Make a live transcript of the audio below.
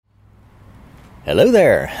Hello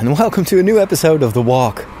there, and welcome to a new episode of The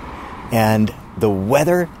Walk. And the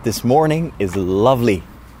weather this morning is lovely.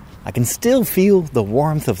 I can still feel the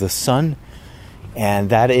warmth of the sun, and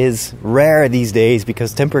that is rare these days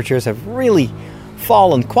because temperatures have really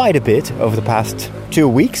fallen quite a bit over the past 2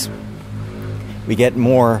 weeks. We get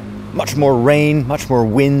much more rain, much more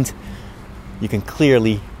wind. You can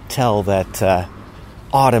clearly tell that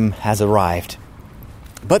autumn has arrived.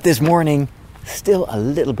 But this morning, still a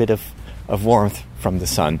little bit of warmth from the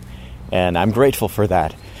sun, and I'm grateful for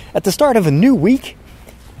that. At the start of a new week,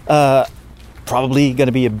 probably going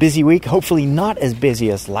to be a busy week, hopefully not as busy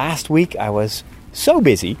as last week. I was so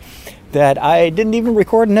busy that I didn't even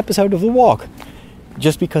record an episode of The Walk,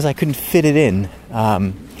 just because I couldn't fit it in.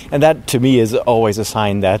 And that, to me, is always a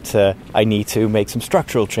sign that I need to make some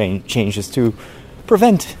structural changes to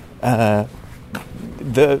prevent the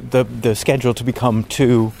schedule to become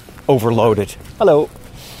too overloaded. Hello.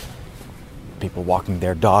 People walking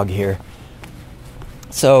their dog here.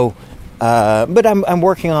 So, but I'm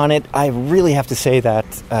working on it. I really have to say that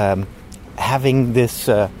having this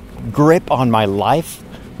grip on my life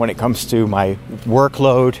when it comes to my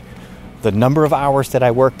workload, the number of hours that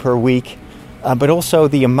I work per week, but also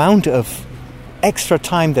the amount of extra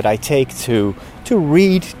time that I take to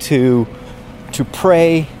read, to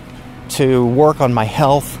pray, to work on my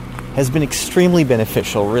health has been extremely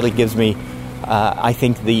beneficial. Really gives me, I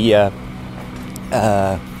think, the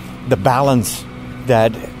balance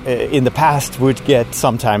that in the past would get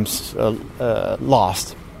sometimes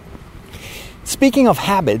lost. Speaking of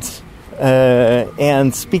habits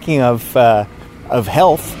and speaking of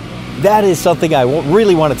health, that is something I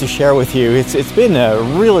really wanted to share with you. It's been a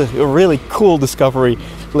really cool discovery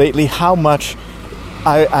lately how much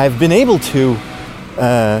I've been able to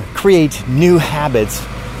create new habits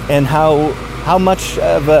and how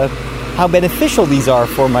beneficial these are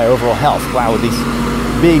for my overall health. Wow, this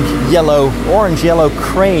big orange yellow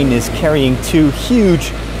crane is carrying 2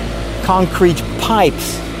 huge concrete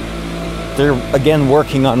pipes. They're again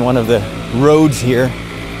working on one of the roads here,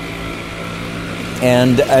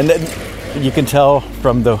 and you can tell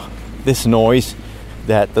from this noise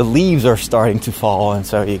that the leaves are starting to fall, and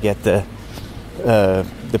so you get the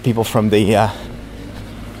people from the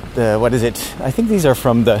what is it? I think these are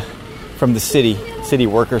from the city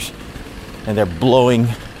workers. And they're blowing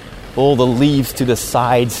all the leaves to the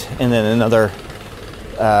sides, and then another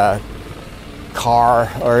car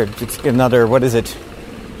or another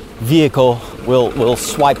vehicle will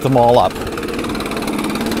swipe them all up.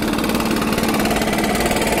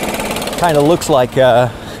 Kind of looks like there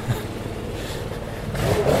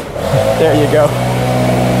you go.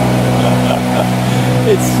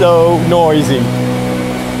 It's so noisy.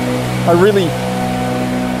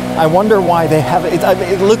 I wonder why they have it.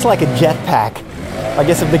 It looks like a jetpack. I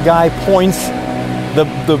guess if the guy points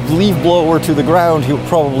the leaf blower to the ground, he'll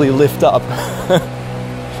probably lift up.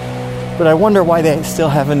 But I wonder why they still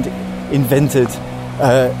haven't invented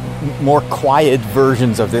more quiet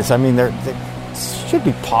versions of this. I mean, it should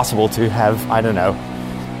be possible to have, I don't know,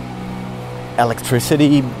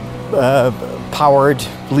 electricity powered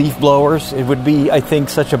leaf blowers. It would be, I think,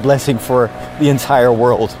 such a blessing for the entire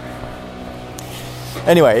world.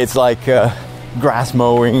 Anyway, it's like grass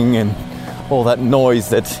mowing and all that noise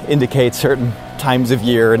that indicates certain times of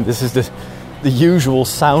year, and this is the usual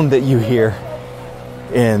sound that you hear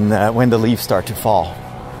in when the leaves start to fall.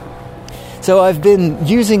 So I've been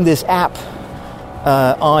using this app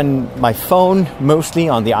on my phone, mostly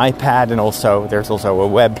on the iPad, and there's also a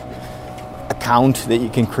web account that you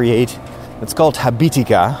can create. It's called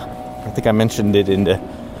Habitica. I think I mentioned it in the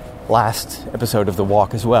last episode of The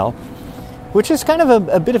Walk as well. Which is kind of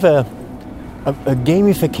a bit of a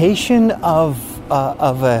gamification of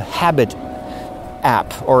a habit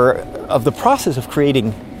app, or of the process of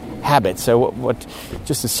creating habits. So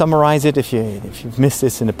just to summarize it, if you've missed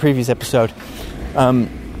this in the previous episode,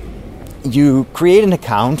 you create an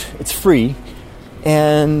account. It's free,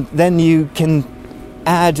 and then you can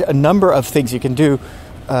add a number of things you can do.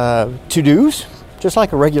 To-dos, just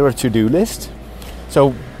like a regular to-do list.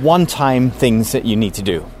 So one-time things that you need to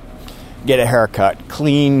do. Get a haircut,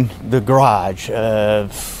 clean the garage, I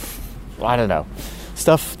don't know,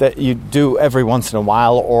 stuff that you do every once in a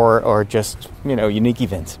while, or just, unique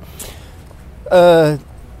events.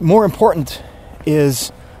 More important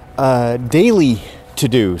is daily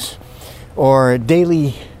to-dos, or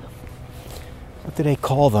daily, what do they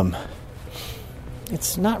call them?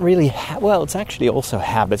 It's not really, it's actually also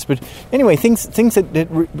habits, but anyway, things that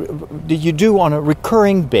you do on a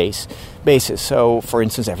recurring basis. So, for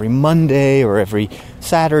instance, every Monday or every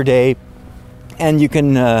Saturday, and you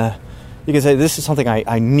can You can say, this is something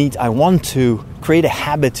I want to create a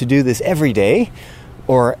habit to do this every day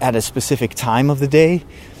or at a specific time of the day.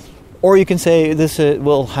 Or you can say, this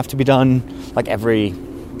will have to be done like every,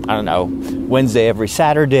 Wednesday, every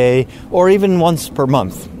Saturday, or even once per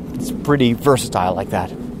month. It's pretty versatile like that.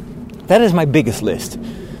 That is my biggest list.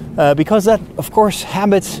 Because that, of course,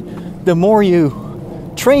 habits, the more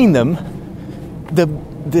you train them,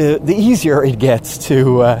 the easier it gets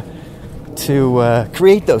to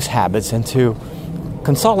create those habits and to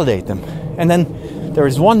consolidate them. And then there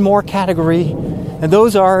is one more category, and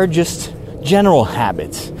those are just general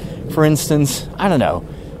habits. For instance,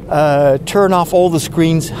 turn off all the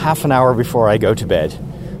screens half an hour before I go to bed.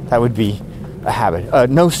 That would be a habit.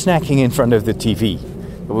 No snacking in front of the TV.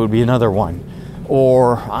 That would be another one.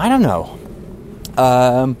 Or,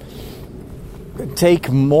 take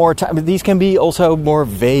more time. These can be also more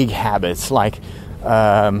vague habits, like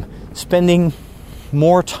spending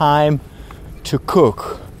more time to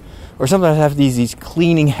cook. Or sometimes I have these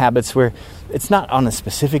cleaning habits where it's not on a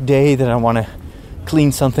specific day that I want to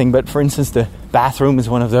clean something, but for instance, the bathroom is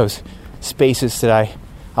one of those spaces that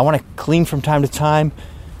I want to clean from time to time,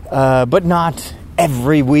 but not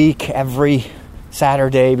every week, every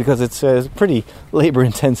Saturday, because it's pretty labor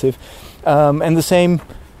intensive. And the same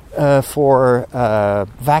for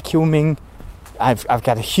vacuuming. I've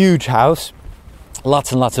got a huge house,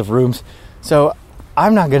 lots and lots of rooms, so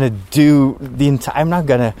I'm not going to I'm not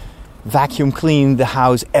going to vacuum clean the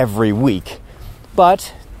house every week,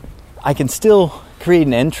 but I can still create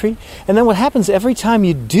an entry. And then what happens every time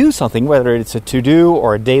you do something, whether it's a to-do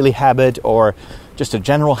or a daily habit or just a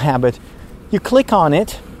general habit, you click on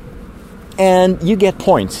it and you get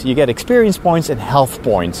points. You get experience points and health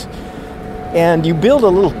points. And you build a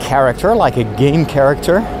little character, like a game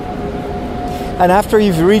character. And after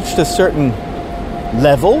you've reached a certain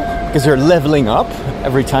level, because you're leveling up,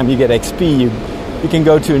 every time you get XP, you can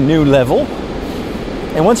go to a new level.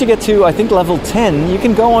 And once you get to, I think, level 10, you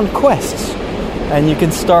can go on quests. And you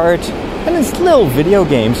can start, and it's little video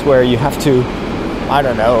games where you have to,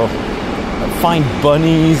 find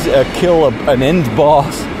bunnies, kill an end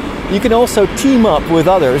boss. You can also team up with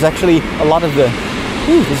others. Actually, a lot of this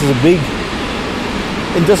is a big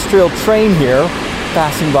industrial train here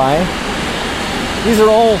passing by. These are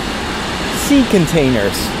all sea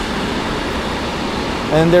containers.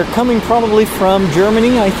 And they're coming probably from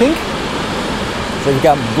Germany, I think. So we've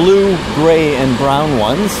got blue, gray, and brown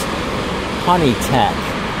ones. Honeytack.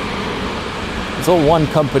 It's all one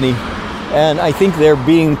company, and I think they're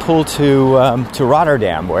being pulled to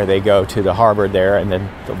Rotterdam, where they go to the harbor there, and then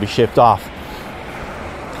they'll be shipped off.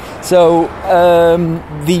 So a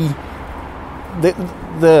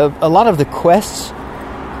lot of the quests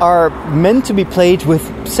are meant to be played with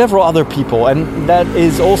several other people, and that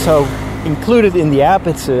is also included in the app.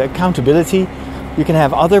 It's accountability. You can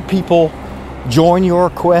have other people join your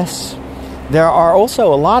quests. There are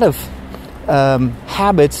also a lot of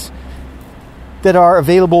habits that are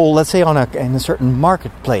available, let's say, in a certain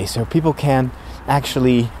marketplace, so people can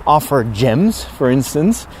actually offer gems, for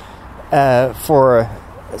instance,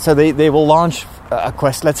 so they will launch a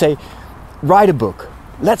quest. Let's say, write a book.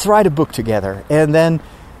 Let's write a book together, and then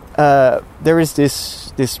there is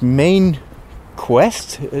this main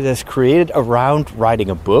quest that's created around writing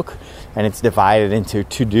a book, and it's divided into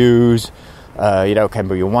to-dos. Can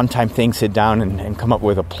be a one-time thing, sit down and come up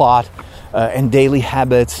with a plot. And daily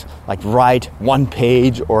habits, like write 1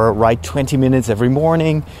 page or write 20 minutes every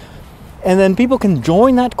morning. And then people can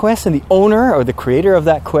join that quest, and the owner or the creator of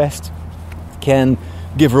that quest can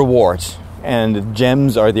give rewards. And the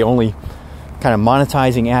gems are the only kind of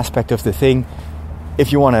monetizing aspect of the thing.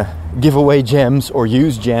 If you want to give away gems or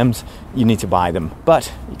use gems, you need to buy them. But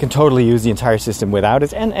you can totally use the entire system without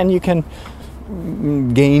it, and you can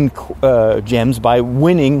gain gems by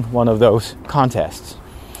winning one of those contests.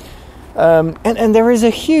 And there is a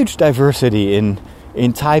huge diversity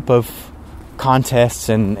in type of contests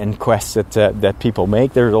and quests that people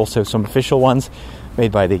make. There are also some official ones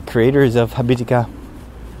made by the creators of Habitica.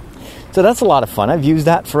 So that's a lot of fun. I've used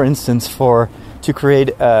that, for instance, to create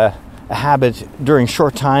a habit during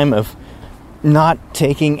short time of not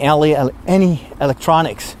taking any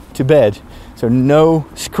electronics to bed. So no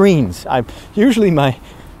screens. I've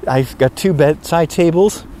got 2 bedside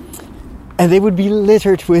tables, and they would be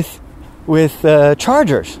littered with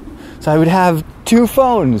chargers. So I would have 2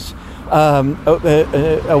 phones,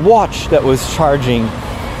 a watch that was charging,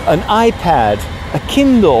 an iPad, a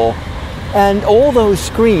Kindle, and all those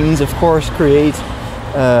screens, of course, create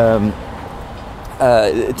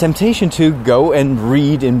temptation to go and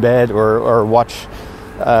read in bed or watch,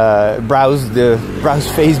 browse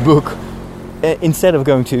Facebook instead of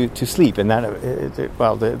going to sleep. And that,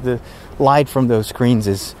 the light from those screens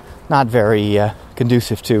is not very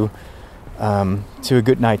conducive to a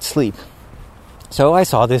good night's sleep. So I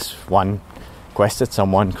saw this one quest that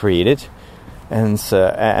someone created, and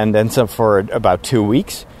then some for about 2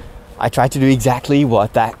 weeks. I tried to do exactly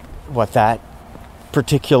what that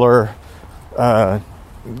particular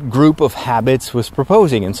group of habits was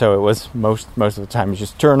proposing, and so it was most of the time you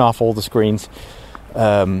just turn off all the screens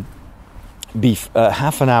half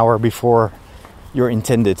an hour before your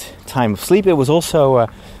intended time of sleep. It was also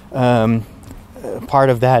part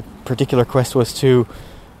of that particular quest was to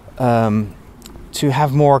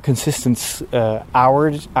have more consistent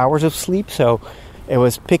hours of sleep. So it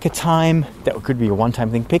was pick a time, that could be a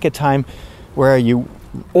one-time thing, pick a time where you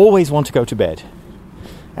always want to go to bed.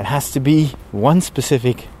 It has to be one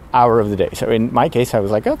specific hour of the day. So in my case, I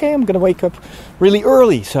was like, okay, I'm going to wake up really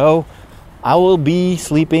early, so I will be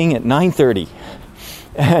sleeping at 9:30.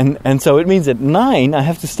 And so it means at 9 I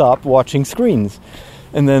have to stop watching screens.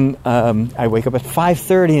 And then I wake up at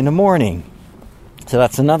 5:30 in the morning. So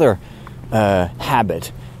that's another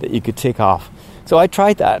habit that you could tick off. So I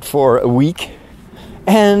tried that for a week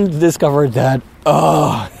and discovered that,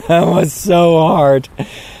 that was so hard.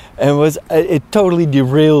 It totally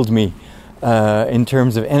derailed me in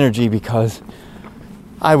terms of energy, because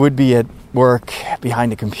I would be at work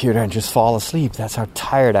behind the computer and just fall asleep. That's how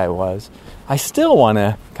tired I was. I still want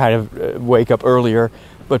to kind of wake up earlier,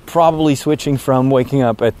 but probably switching from waking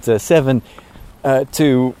up at 7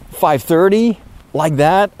 to 5:30 like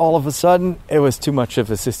that, all of a sudden, it was too much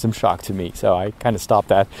of a system shock to me. So I kind of stopped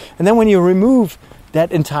that. And then when you remove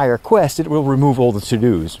that entire quest, it will remove all the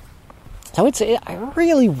to-dos. So it's a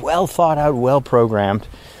really well thought out, well programmed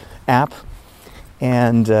app,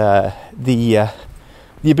 and the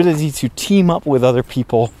ability to team up with other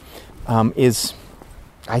people is,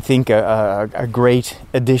 I think, a great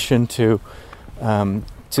addition to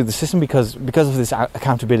the system because of this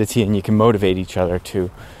accountability, and you can motivate each other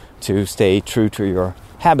to stay true to your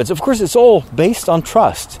habits. Of course, it's all based on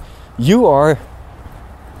trust. You are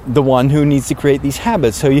the one who needs to create these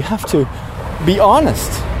habits, so you have to be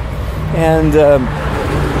honest. And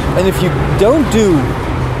if you don't do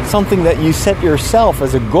something that you set yourself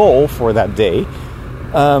as a goal for that day,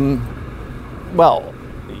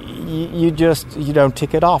 you don't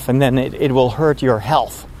tick it off, and then it will hurt your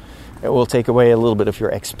health. It will take away a little bit of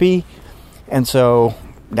your XP, and so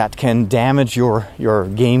that can damage your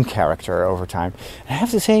game character over time. I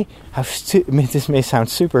have to say, this may sound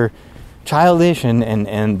super childish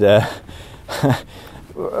and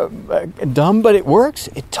dumb, but it works.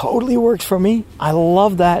 It totally works for me. I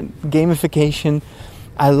love that gamification.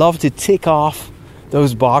 I love to tick off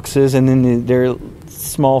those boxes, and then there are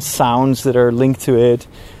small sounds that are linked to it.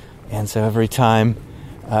 And so every time,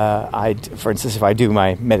 for instance, if I do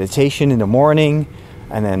my meditation in the morning,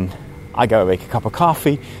 and then I go make a cup of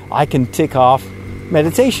coffee, I can tick off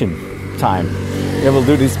meditation time. It will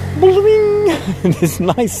do this bling, this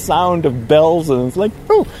nice sound of bells, and it's like,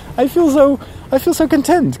 oh, I feel so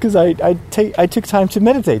content because I took time to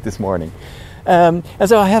meditate this morning. And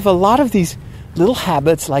so I have a lot of these little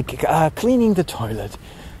habits, like cleaning the toilet,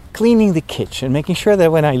 cleaning the kitchen, making sure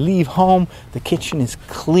that when I leave home, the kitchen is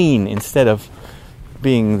clean instead of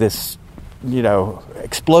being this,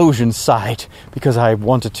 explosion site because I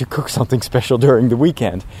wanted to cook something special during the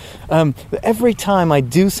weekend. Every time I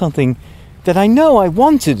do something that I know I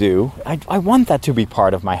want to do, I want that to be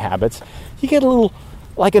part of my habits, you get a little,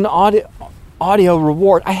 like an audio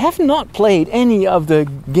reward. I have not played any of the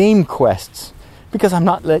game quests because I'm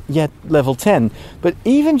not yet level 10, but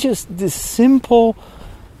even just this simple,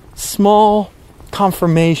 small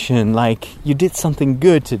confirmation, like you did something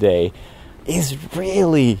good today, is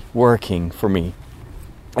really working for me.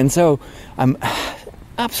 And so I'm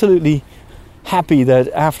absolutely happy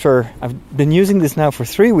that after I've been using this now for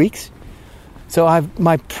 3 weeks, so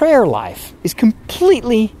my prayer life is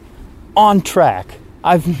completely on track.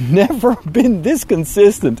 I've never been this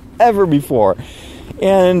consistent ever before.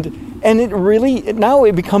 And it really, now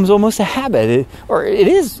it becomes almost a habit,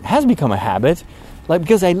 has become a habit, like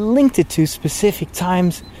because I linked it to specific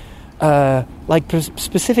times, like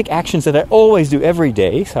specific actions that I always do every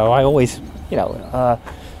day. So I always, drink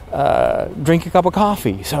a cup of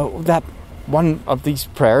coffee. So that one of these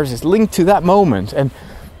prayers is linked to that moment, and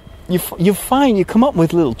you come up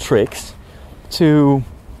with little tricks to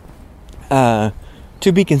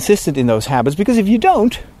be consistent in those habits. Because if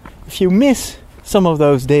you miss some of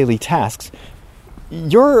those daily tasks,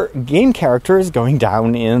 your game character is going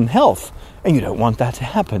down in health, and you don't want that to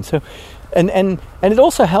happen. So, and it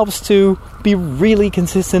also helps to be really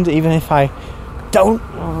consistent, even if I don't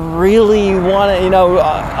really want to,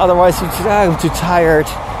 otherwise I'm too tired.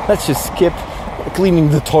 Let's just skip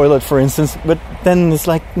cleaning the toilet, for instance. But then it's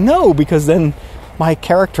like, no, because then my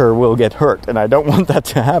character will get hurt, and I don't want that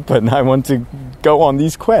to happen. I want to go on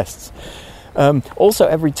these quests. Also,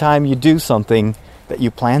 every time you do something that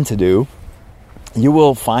you plan to do, you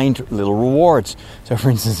will find little rewards. So, for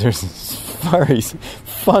instance, there's this very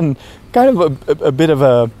fun, kind of a bit of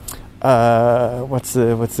a what's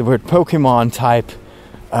the word? Pokemon type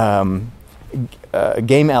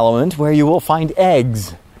game element where you will find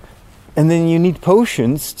eggs, and then you need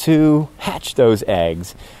potions to hatch those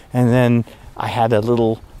eggs. And then I had a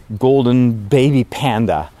little golden baby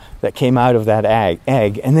panda that came out of that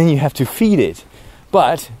egg, and then you have to feed it.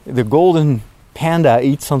 But the golden panda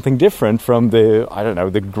eats something different from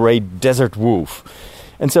the great desert wolf.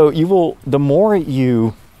 And so the more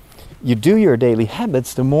you do your daily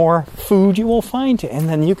habits, the more food you will find, and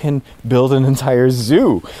then you can build an entire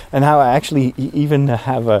zoo. And how I actually even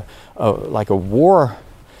have a war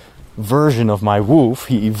version of my wolf.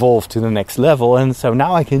 He evolved to the next level, and so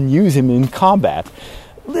now I can use him in combat.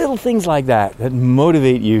 Little things like that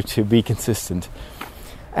motivate you to be consistent.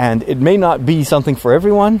 And it may not be something for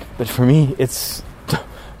everyone, but for me, it's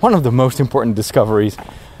one of the most important discoveries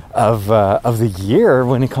of the year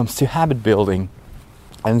when it comes to habit building.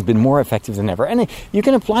 And it's been more effective than ever. And you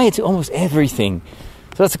can apply it to almost everything.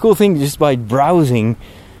 So that's a cool thing, just by browsing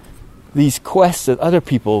these quests that other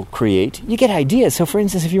people create, you get ideas. So for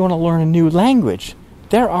instance, if you want to learn a new language,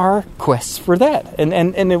 there are quests for that.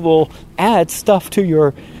 And it will add stuff to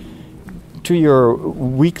your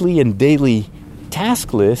weekly and daily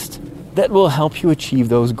task list that will help you achieve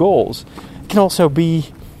those goals. It can also be,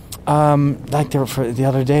 the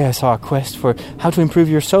other day I saw a quest for how to improve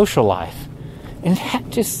your social life. And it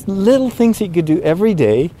had just little things that you could do every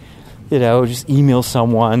day. Just email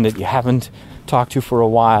someone that you haven't talked to for a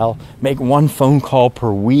while. Make one phone call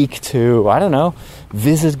per week to,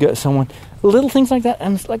 visit someone. Little things like that.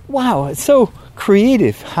 And it's like, wow, it's so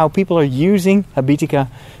creative how people are using Habitica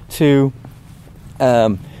to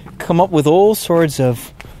come up with all sorts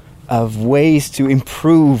of ways to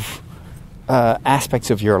improve aspects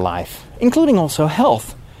of your life, including also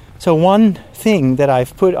health. So one thing that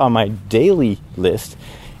I've put on my daily list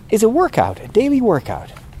is a daily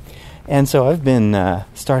workout. And so I've been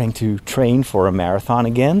starting to train for a marathon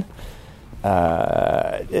again.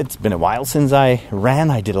 It's been a while since I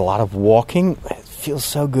ran. I did a lot of walking. It feels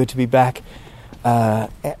so good to be back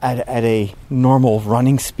at a normal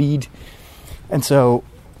running speed. And so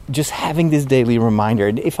just having this daily reminder,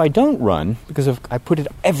 and if I don't run, because I put it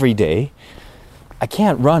every day, I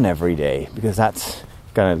can't run every day because that's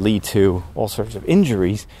going to lead to all sorts of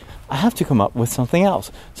injuries. I have to come up with something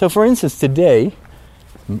else. So for instance, today,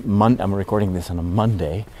 I'm recording this on a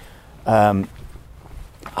Monday, I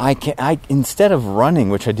instead of running,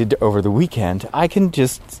 which I did over the weekend, I can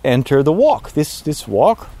just enter the walk. This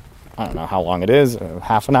walk, I don't know how long it is,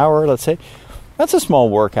 half an hour, let's say. That's a small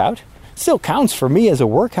workout. Still counts for me as a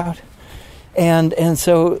workout. And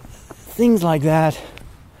so things like that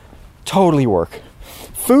totally work.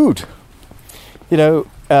 Food.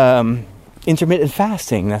 Intermittent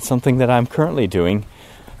fasting, that's something that I'm currently doing.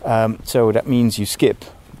 So that means you skip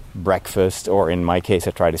breakfast, or in my case,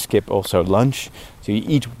 I try to skip also lunch. So you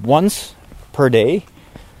eat once per day.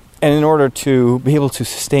 And in order to be able to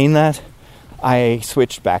sustain that, I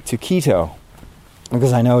switched back to keto.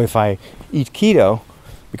 Because I know if I eat keto,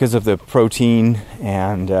 because of the protein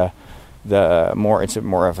and it's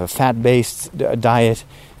more of a fat-based diet,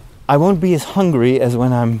 I won't be as hungry as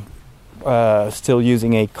when I'm still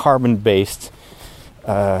using a carbon-based,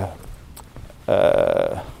 what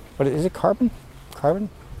is it, carbon?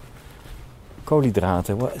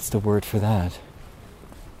 Koolhydraten, what's the word for that?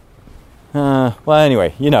 Well,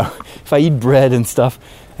 anyway, if I eat bread and stuff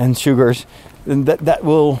and sugars, then that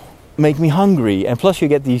will make me hungry. And plus you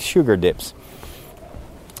get these sugar dips.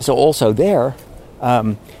 So also there,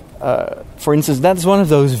 for instance, that's one of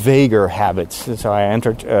those vaguer habits. So I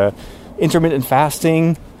entered intermittent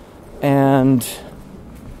fasting, and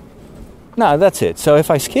no, that's it. So if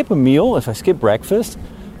I skip a meal, if I skip breakfast,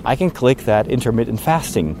 I can click that intermittent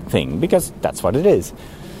fasting thing, because that's what it is.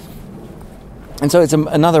 And so it's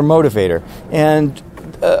another motivator. And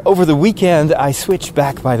over the weekend, I switched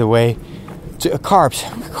back, by the way, to carbs.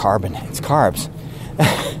 It's carbs.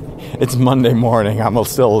 It's Monday morning. I'm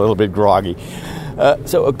still a little bit groggy.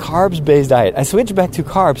 So a carbs-based diet. I switched back to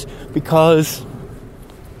carbs because...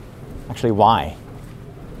 Actually, why?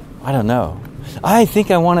 I don't know. I think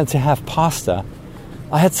I wanted to have pasta.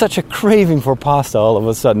 I had such a craving for pasta all of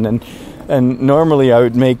a sudden. And normally I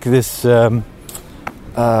would make this...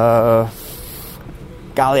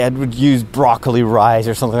 golly, I would use broccoli rice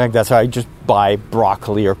or something like that. So I just buy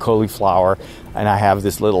broccoli or cauliflower, and I have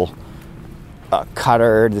this little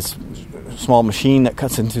cutter, this small machine that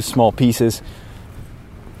cuts into small pieces.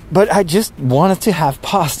 But I just wanted to have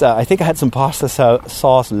pasta. I think I had some pasta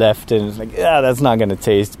sauce left, and it's like, that's not going to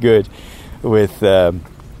taste good with just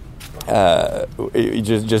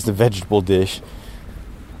a vegetable dish.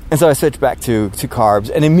 And so I switched back to carbs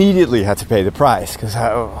and immediately had to pay the price because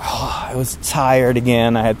I was tired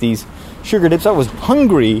again. I had these sugar dips. I was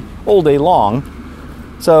hungry all day long.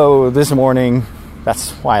 So this morning,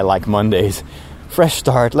 that's why I like Mondays. Fresh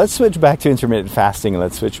start. Let's switch back to intermittent fasting and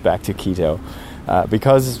let's switch back to keto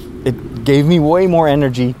because it gave me way more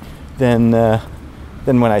energy than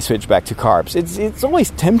when I switched back to carbs. It's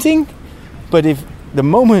always tempting, but if the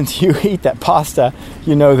moment you eat that pasta,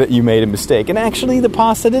 you know that you made a mistake. And actually, the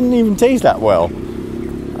pasta didn't even taste that well.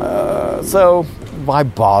 So why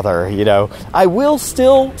bother, I will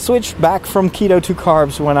still switch back from keto to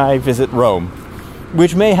carbs when I visit Rome,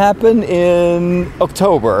 which may happen in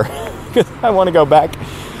October. Because I want to go back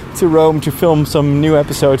to Rome to film some new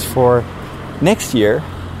episodes for next year.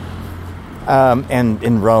 And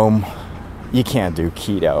in Rome, you can't do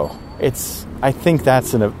keto. I think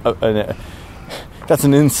that's that's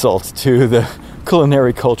an insult to the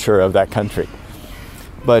culinary culture of that country.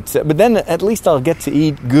 But then at least I'll get to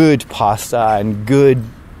eat good pasta and good,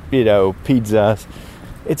 pizzas.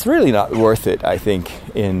 It's really not worth it, I think,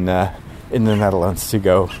 in the Netherlands to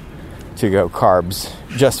go carbs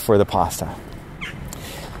just for the pasta.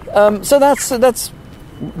 So that's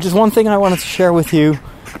just one thing I wanted to share with you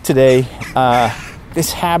today.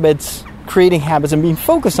 Creating habits and being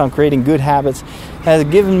focused on creating good habits has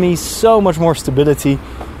given me so much more stability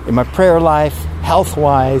in my prayer life,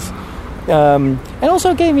 health-wise, and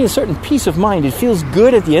also gave me a certain peace of mind. It feels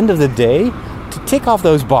good at the end of the day to tick off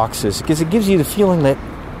those boxes because it gives you the feeling that,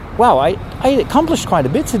 wow, I accomplished quite a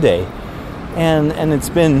bit today. And it's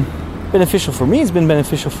been beneficial for me. It's been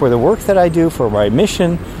beneficial for the work that I do, for my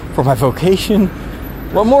mission, for my vocation.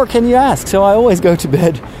 What more can you ask? So I always go to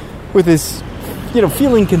bed with this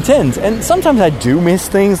feeling content. And sometimes I do miss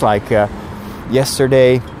things like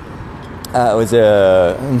yesterday. It was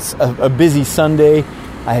a busy Sunday.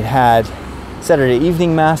 I had Saturday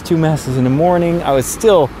evening mass, 2 masses in the morning. I was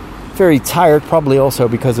still very tired, probably also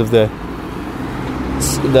because of the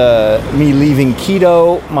me leaving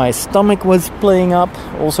keto. My stomach was playing up,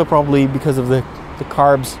 also probably because of the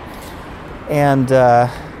carbs. And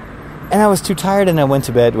I was too tired, and I went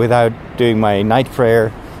to bed without doing my night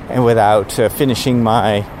prayer and without finishing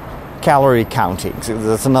my calorie counting. So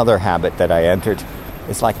that's another habit that I entered.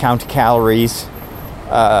 It's like count calories.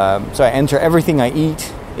 So I enter everything I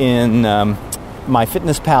eat in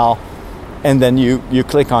MyFitnessPal, and then you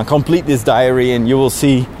click on complete this diary, and you will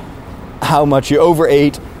see how much you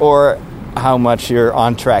overate or how much you're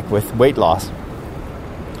on track with weight loss.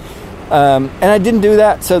 And I didn't do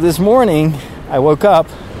that. So this morning I woke up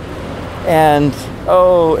and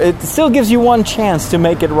it still gives you one chance to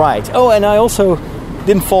make it right. Oh, and I also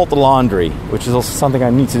didn't fold the laundry, which is also something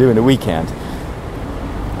I need to do in the weekend.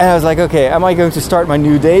 And I was like, okay, am I going to start my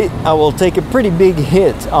new day? I will take a pretty big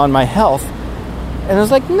hit on my health. And I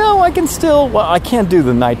was like, no, I can't do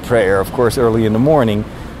the night prayer, of course, early in the morning,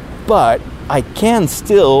 but I can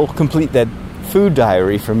still complete that food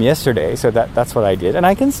diary from yesterday. So that's what I did. And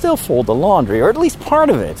I can still fold the laundry, or at least part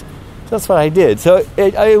of it. So that's what I did. So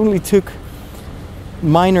I only took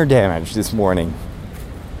minor damage this morning.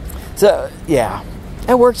 So, yeah,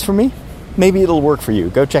 it works for me. Maybe it'll work for you.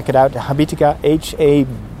 Go check it out. Habitica,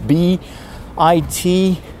 Habitica.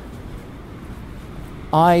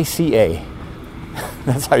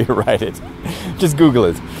 That's how you write it. Just Google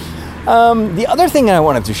it. The other thing I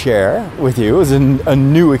wanted to share with you is a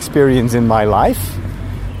new experience in my life.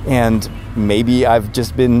 And maybe I've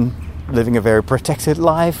just been living a very protected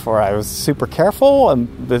life, or I was super careful,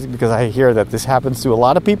 because I hear that this happens to a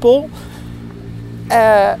lot of people.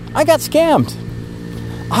 I got scammed.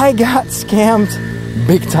 I got scammed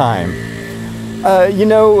big time.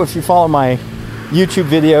 If you follow my YouTube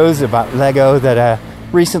videos about Lego, that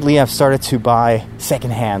recently I've started to buy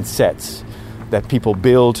secondhand sets that people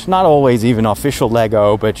build, not always even official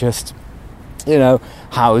Lego, but just,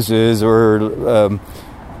 houses or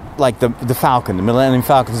like the Falcon. The Millennium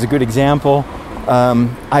Falcon is a good example.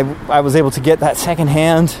 I was able to get that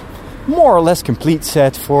secondhand, more or less complete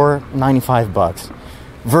set for $95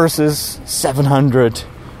 versus 700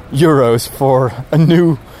 euros for a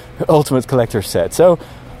new Ultimate Collector set. So,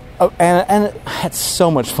 and I had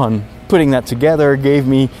so much fun putting that together. It gave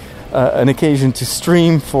me an occasion to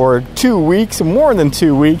stream for 2 weeks, more than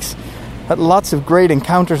 2 weeks, Had lots of great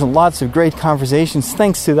encounters and lots of great conversations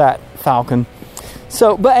thanks to that Falcon.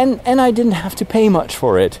 So, and I didn't have to pay much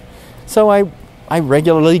for it. So I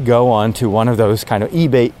regularly go on to one of those kind of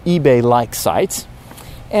eBay-like sites,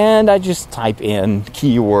 and I just type in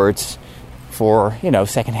keywords for,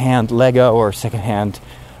 secondhand Lego or secondhand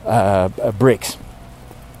bricks.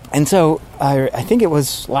 And so I think it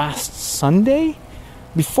was last Sunday,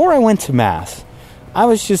 before I went to Mass, I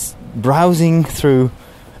was just browsing through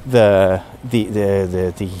the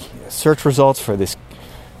search results for these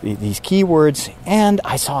keywords, and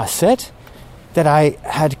I saw a set that I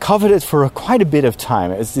had coveted for quite a bit of time.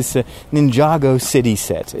 It's this Ninjago City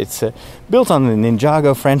set. It's built on the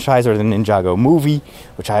Ninjago franchise or the Ninjago movie,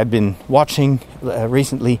 which I have been watching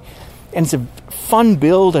recently. And it's a fun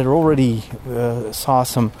build. I already saw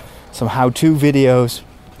some how-to videos.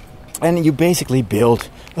 And you basically build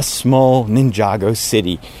a small Ninjago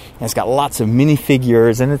city. And it's got lots of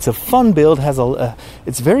minifigures, and it's a fun build.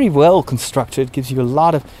 It's very well constructed. Gives you a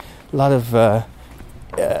lot of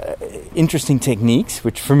interesting techniques,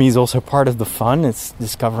 which for me is also part of the fun. It's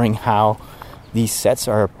discovering how these sets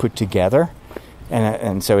are put together,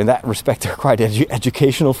 and so in that respect they're quite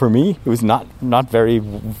educational for me, who is not very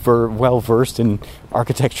well versed in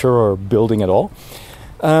architecture or building at all.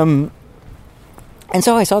 And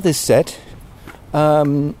so I saw this set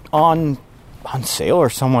on sale, or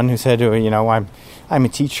someone who said, I'm a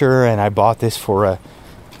teacher and I bought this for a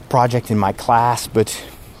project in my class, but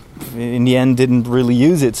in the end didn't really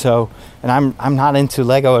use it, and I'm not into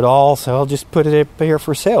Lego at all, so I'll just put it up here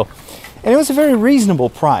for sale. And it was a very reasonable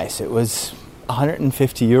price. It was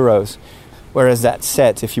 150 euros, whereas that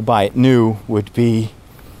set, if you buy it new, would be,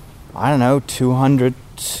 200.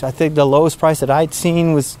 I think the lowest price that I'd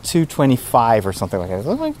seen was 225 or something like that. It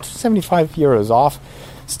was like 75 euros off.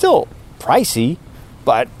 Still pricey,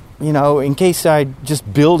 but in case I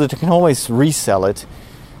just build it, I can always resell it.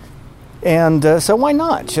 And so why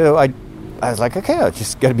not? So I was like, okay, I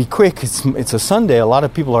just got to be quick. It's a Sunday. A lot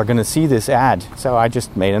of people are going to see this ad. So I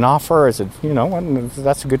just made an offer. I said,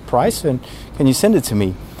 that's a good price, and can you send it to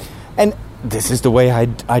me? And this is the way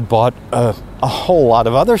I'd bought a whole lot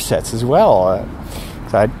of other sets as well.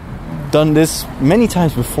 So I'd done this many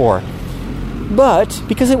times before. But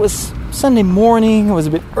because it was Sunday morning, it was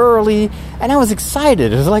a bit early, and I was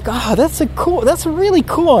excited. It was like, that's really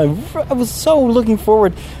cool. I was so looking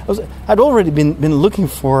forward. I'd already been looking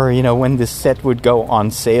for, when this set would go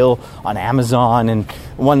on sale on Amazon, and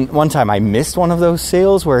one time I missed one of those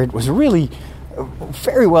sales where it was really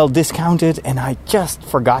very well discounted, and I just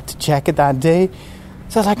forgot to check it that day.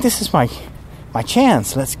 So I was like, this is my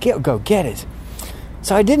chance. Let's go get it.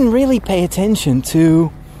 So I didn't really pay attention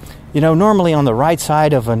to, normally on the right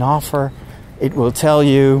side of an offer, it will tell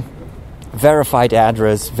you verified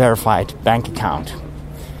address, verified bank account.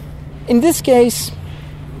 In this case,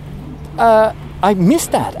 I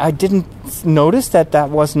missed that. I didn't notice that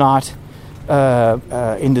was not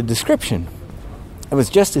in the description. It was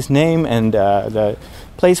just his name and the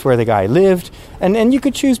place where the guy lived, and you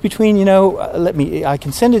could choose between, I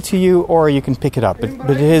can send it to you, or you can pick it up.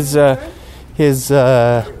 But his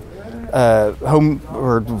home,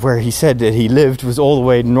 or where he said that he lived, was all the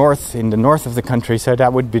way north, in the north of the country, so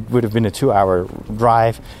that would have been a 2-hour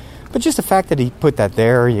drive. But just the fact that he put that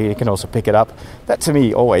there, you can also pick it up, that to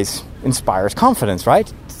me always inspires confidence,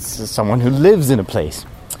 right? It's someone who lives in a place.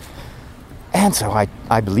 And so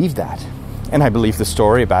I believe that. And I believe the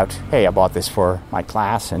story about, hey, I bought this for my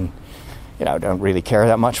class, and I don't really care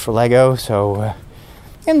that much for Lego, so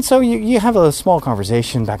and so you have a small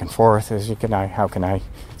conversation back and forth. How can I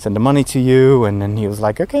send the money to you? And then he was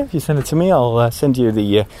like, okay, if you send it to me, I'll send you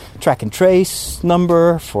the track and trace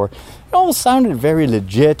number for. It all sounded very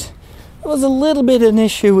legit. It was a little bit an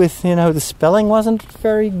issue with, the spelling wasn't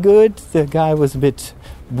very good. The guy was a bit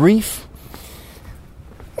brief.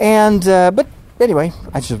 And but anyway,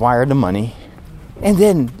 I just wired the money, and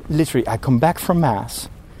then literally I come back from Mass,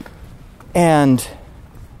 and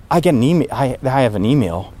I get an email. I have an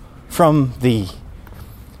email from the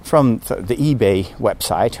eBay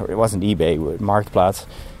website, or it wasn't eBay, it was Marktplaats,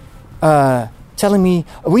 telling me,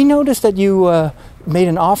 we noticed that you made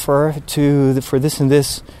an offer for this and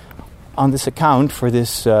this on this account for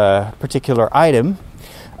this particular item,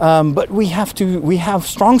 but we have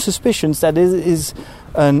strong suspicions that it is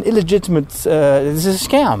an illegitimate, this is a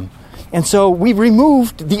scam, and so we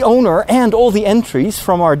removed the owner and all the entries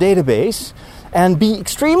from our database. And be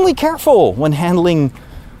extremely careful when handling,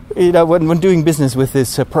 when doing business with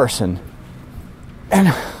this person. And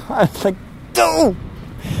I was like, no!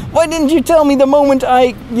 Why didn't you tell me the moment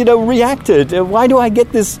I, reacted? Why do I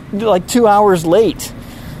get this, 2 hours late?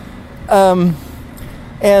 And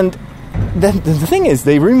then the thing is,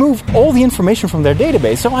 they removed all the information from their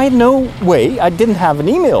database, so I had no way. I didn't have an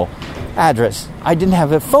email address. I didn't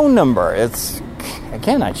have a phone number. I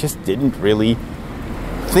just didn't really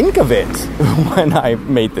think of it when I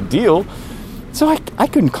made the deal. So I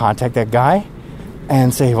couldn't contact that guy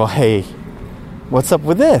and say, well, hey, what's up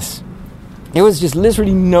with this? There was just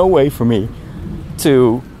literally no way for me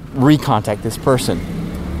to recontact this person.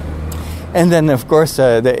 And then, of course,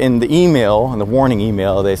 in the email, in the warning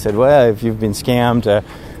email, they said, well, if you've been scammed,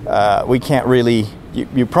 we can't really,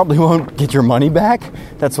 you probably won't get your money back.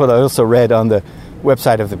 That's what I also read on the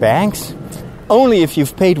website of the banks. Only if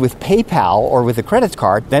you've paid with PayPal or with a credit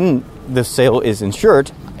card, then the sale is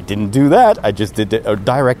insured. I didn't do that. I just did a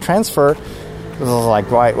direct transfer. It was like,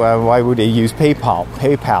 why would they use PayPal?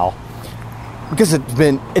 Because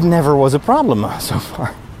it never was a problem so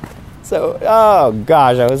far. So, oh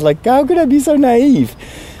gosh, I was like, how could I be so naive?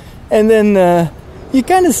 And then you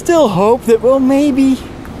kind of still hope that, well, maybe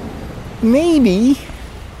you're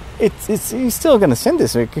still going to send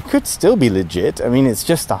this. It could still be legit. I mean, it's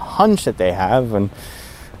just a hunch that they have, and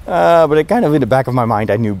but it kind of in the back of my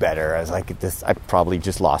mind, I knew better. I was like, I probably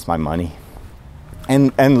just lost my money.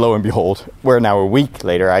 And lo and behold, we're now a week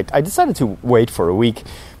later. I decided to wait for a week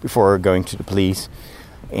before going to the police,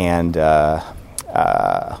 and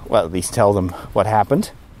well, at least tell them what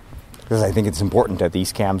happened, because I think it's important that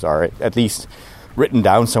these scams are at least written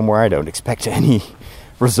down somewhere. I don't expect any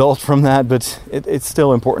result from that, but it's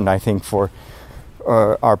still important, I think, for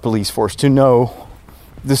our police force to know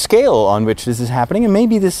the scale on which this is happening, and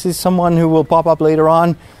maybe this is someone who will pop up later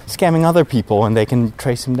on scamming other people, and they can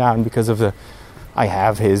trace him down because of I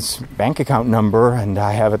have his bank account number, and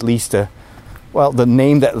I have at least the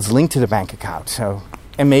name that is linked to the bank account. So,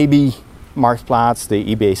 and maybe Marktplaats,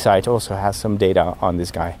 the eBay site, also has some data on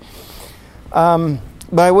this guy.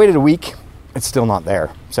 But I waited a week. It's still not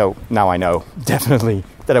there. So now I know definitely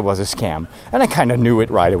that it was a scam. And I kind of knew it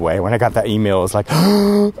right away. When I got that email, I was like,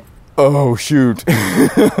 oh, shoot.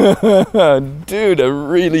 Dude, I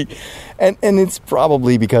really... And it's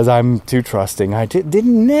probably because I'm too trusting. I did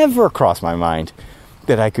never cross my mind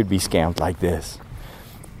that I could be scammed like this.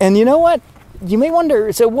 And you know what? You may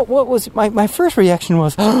wonder, so what was... My first reaction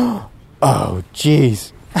was, oh,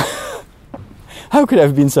 jeez. How could I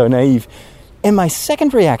have been so naive? And my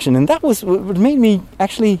second reaction, and that was what made me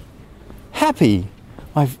actually happy.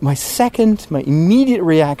 My immediate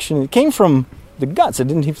reaction, it came from the guts. I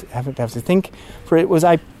didn't have to think for it. Was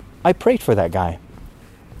I prayed for that guy.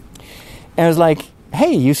 And I was like,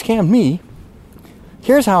 hey, you scammed me.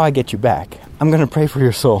 Here's how I get you back. I'm going to pray for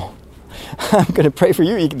your soul. I'm going to pray for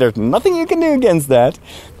you. There's nothing you can do against that.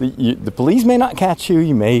 The police may not catch you.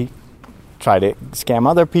 You may try to scam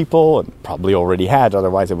other people, and probably already had,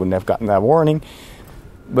 otherwise I wouldn't have gotten that warning.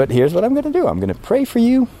 But here's what I'm going to do. I'm going to pray for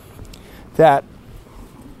you that,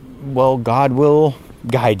 well, God will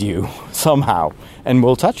guide you somehow and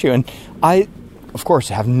will touch you. And I, of course,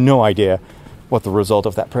 have no idea what the result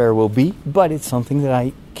of that prayer will be, but it's something that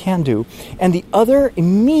I can do. And the other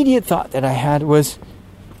immediate thought that I had was,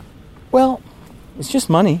 well, it's just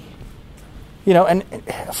money. And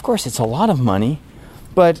of course it's a lot of money.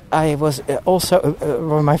 But I was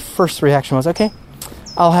also, my first reaction was, okay,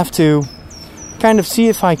 I'll have to kind of see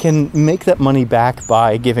if I can make that money back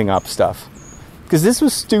by giving up stuff. Because this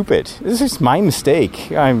was stupid. This is my mistake.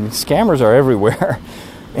 Scammers are everywhere.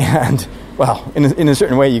 And, well, in a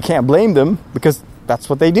certain way, you can't blame them because that's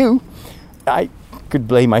what they do. I could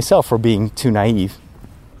blame myself for being too naive.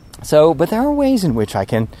 So, but there are ways in which I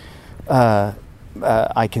can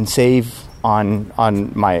save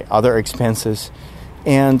on my other expenses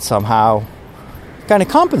and somehow kind of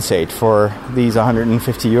compensate for these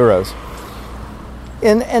 150 euros.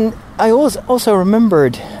 And I also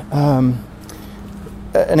remembered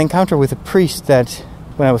an encounter with a priest that,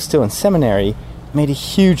 when I was still in seminary, made a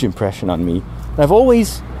huge impression on me. And I've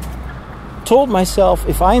always told myself,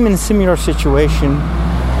 if I'm in a similar situation,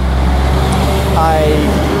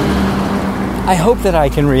 I hope that I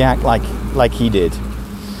can react like he did.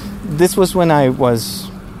 This was when I was,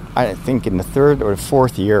 I think, in the third or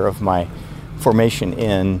fourth year of my formation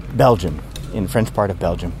in Belgium, in the French part of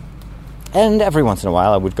Belgium. And every once in a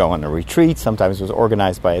while I would go on a retreat. Sometimes it was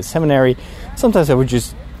organized by a seminary. Sometimes I would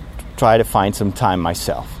just try to find some time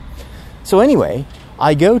myself. So anyway,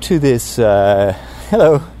 I go to this, I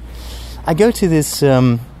go to this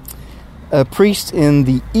a priest in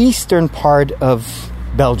the eastern part of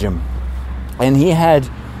Belgium. And he had,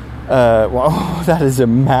 that is a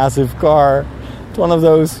massive car. It's one of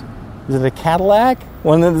those, is it a Cadillac?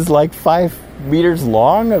 One that is like 5 meters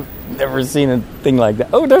long? I've never seen a thing like that.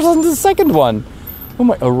 Oh, there's the second one. Oh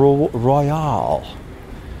my, a Royale.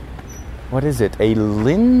 what is it? A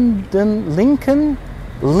Lincoln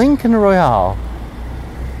Royale.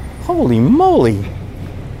 Holy moly.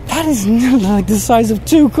 That is like the size of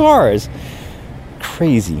 2 cars.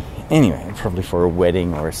 Crazy. Anyway, probably for a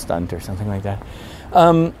wedding or a stunt or something like that.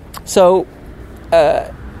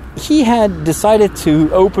 He had decided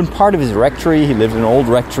to open part of his rectory. He lived in an old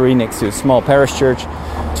rectory next to a small parish church,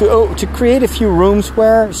 to create a few rooms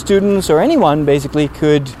where students or anyone basically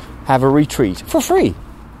could have a retreat for free.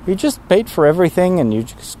 You just paid for everything, and you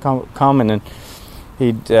just come and then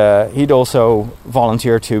he'd also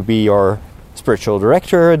volunteer to be your spiritual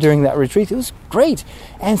director during that retreat. It was great,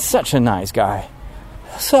 and such a nice guy,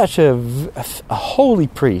 such a holy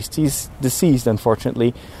priest. He's deceased,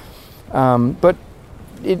 unfortunately, but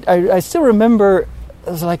I still remember. I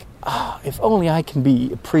was like, if only I can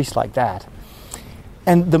be a priest like that.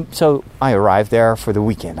 And so I arrived there for the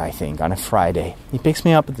weekend, I think, on a Friday. He picks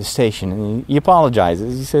me up at the station, and he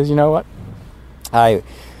apologizes. He says, "You know what? I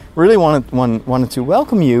really wanted to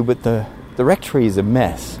welcome you, but the rectory is a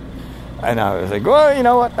mess." And I was like, "Well, you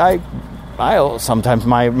know what? I'll sometimes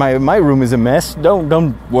my room is a mess.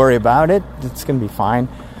 Don't worry about it. It's going to be fine."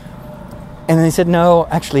 And then he said, "No,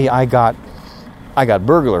 actually, I got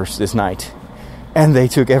burglars this night, and they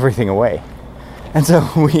took everything away." And so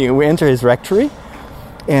we enter his rectory,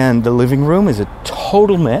 and the living room is a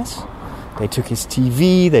total mess. They took his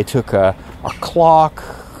TV, they took a clock,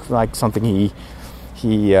 like something he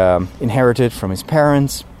inherited from his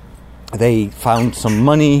parents. They found some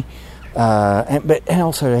money, and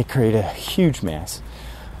also they created a huge mess,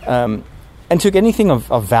 and took anything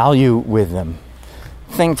of value with them.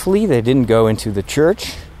 Thankfully, they didn't go into the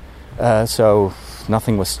church, so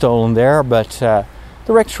nothing was stolen there, but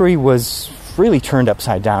the rectory was really turned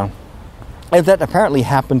upside down. And that apparently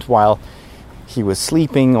happened while he was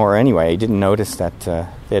sleeping, or anyway, he didn't notice that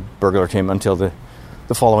they had burglared him until the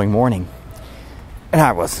following morning. And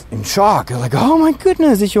I was in shock. I was like, "Oh my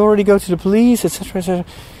goodness, did you already go to the police, etc., etc.?"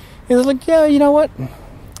 He was like, "Yeah, you know what?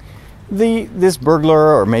 This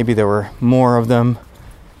burglar, or maybe there were more of them,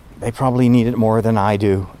 they probably need it more than I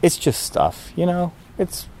do. It's just stuff, you know.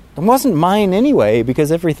 It wasn't mine anyway,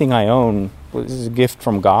 because everything I own was a gift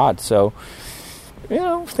from God. So, you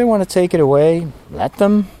know, if they want to take it away, let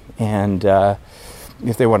them. And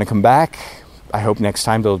if they want to come back, I hope next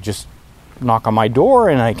time they'll just knock on my door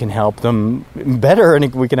and I can help them better,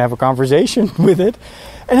 and we can have a conversation with it."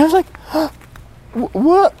 And I was like,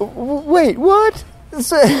 "What? Wait, what?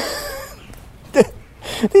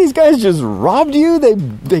 These guys just robbed you?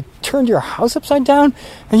 They turned your house upside down,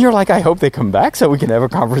 and you're like, I hope they come back so we can have a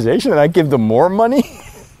conversation and I give them more money?"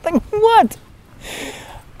 Like, what?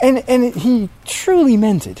 And he truly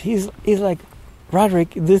meant it. He's like,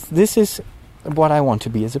 "Roderick, this is what I want to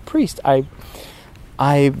be as a priest.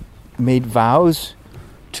 I made vows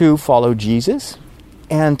to follow Jesus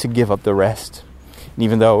and to give up the rest." And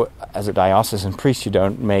even though as a diocesan priest you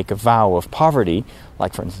don't make a vow of poverty,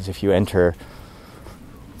 like for instance if you enter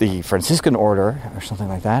the Franciscan order or something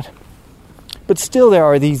like that, but still there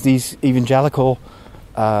are these evangelical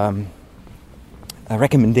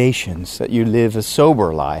recommendations that you live a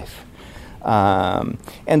sober life.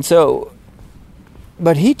 And so,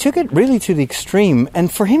 but he took it really to the extreme,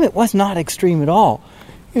 and for him it was not extreme at all.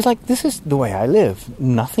 He was like, "This is the way I live.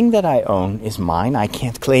 Nothing that I own is mine. I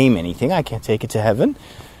can't claim anything. I can't take it to heaven.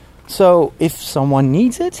 So if someone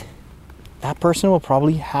needs it, that person will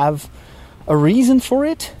probably have a reason for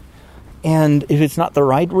it. And if it's not the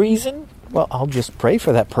right reason, well, I'll just pray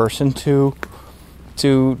for that person to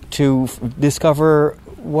discover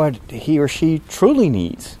what he or she truly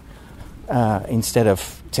needs, instead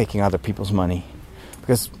of taking other people's money.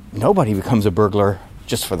 Because nobody becomes a burglar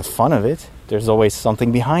just for the fun of it. There's always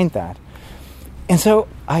something behind that." And so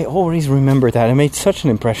I always remember that. It made such an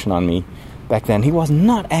impression on me back then. He was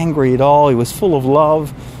not angry at all. He was full of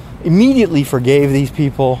love, immediately forgave these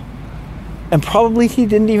people. And probably he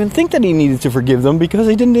didn't even think that he needed to forgive them, because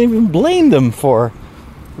he didn't even blame them for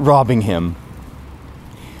robbing him.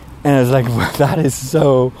 And I was like, well, that is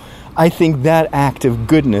so... I think that act of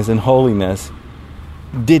goodness and holiness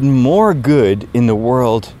did more good in the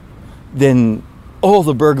world than all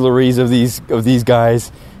the burglaries of these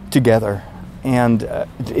guys together. And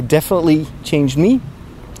it definitely changed me.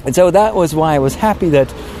 And so that was why I was happy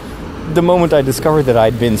that the moment I discovered that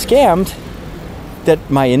I'd been scammed,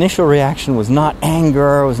 that my initial reaction was not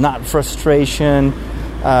anger, was not frustration.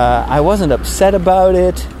 I wasn't upset about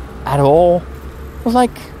it at all. I was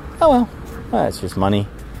like, oh well, it's just money.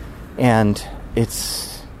 And it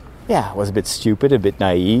was a bit stupid, a bit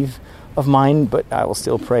naive of mine, but I will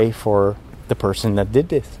still pray for the person that did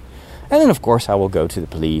this. And then, of course, I will go to the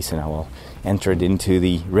police and I will entered into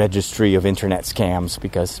the registry of internet scams,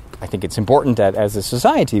 because I think it's important that as a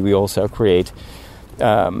society we also create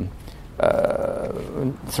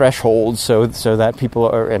thresholds so that people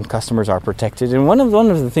and customers are protected. And one of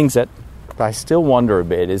the things that I still wonder a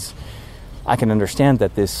bit is, I can understand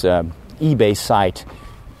that this eBay site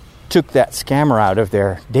took that scammer out of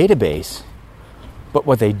their database, but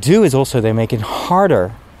what they do is also they make it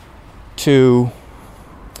harder to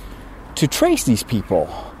trace these people,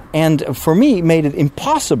 and for me made it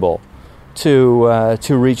impossible to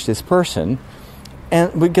reach this person,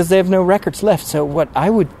 and because they have no records left. So what I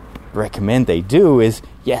would recommend they do is,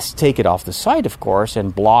 yes, take it off the site, of course,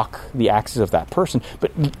 and block the access of that person,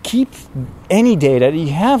 but keep any data that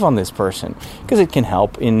you have on this person, because it can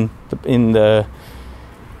help in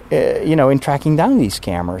tracking down these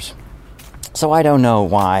scammers. So I don't know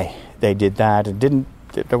why they did that.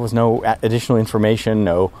 There was no additional information,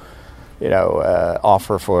 no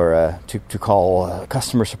offer for to call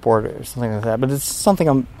customer support or something like that. But it's something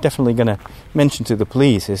I'm definitely going to mention to the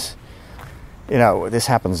police. Is this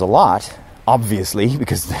happens a lot, obviously,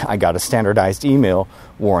 because I got a standardized email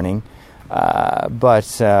warning.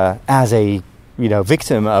 But as a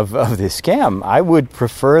victim of this scam, I would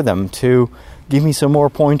prefer them to give me some more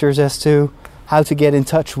pointers as to how to get in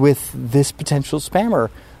touch with this potential scammer.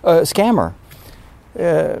 I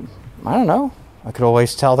don't know. I could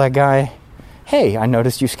always tell that guy, hey, I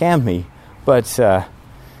noticed you scammed me, but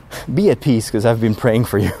be at peace because I've been praying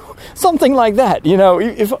for you. Something like that,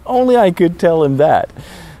 If only I could tell him that.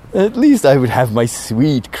 At least I would have my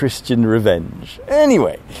sweet Christian revenge.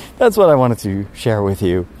 Anyway, that's what I wanted to share with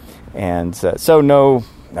you. And so no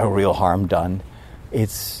real harm done.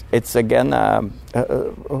 It's again a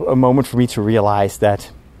moment for me to realize that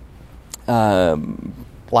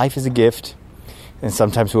life is a gift, and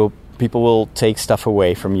sometimes people will take stuff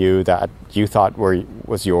away from you that you thought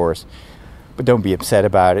was yours. But don't be upset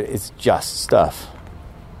about it. It's just stuff.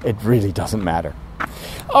 It really doesn't matter.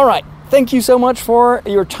 All right. Thank you so much for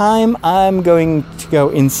your time. I'm going to go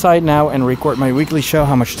inside now and record my weekly show.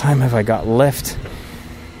 How much time have I got left?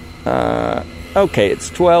 Okay, it's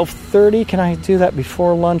 12:30. Can I do that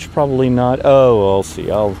before lunch? Probably not. Oh, we'll see.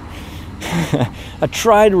 I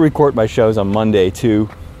try to record my shows on Monday to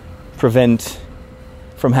prevent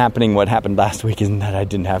from happening what happened last week, is that I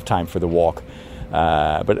didn't have time for the walk.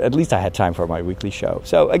 But at least I had time for my weekly show.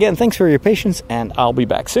 So again, thanks for your patience, and I'll be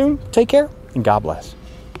back soon. Take care, and God bless.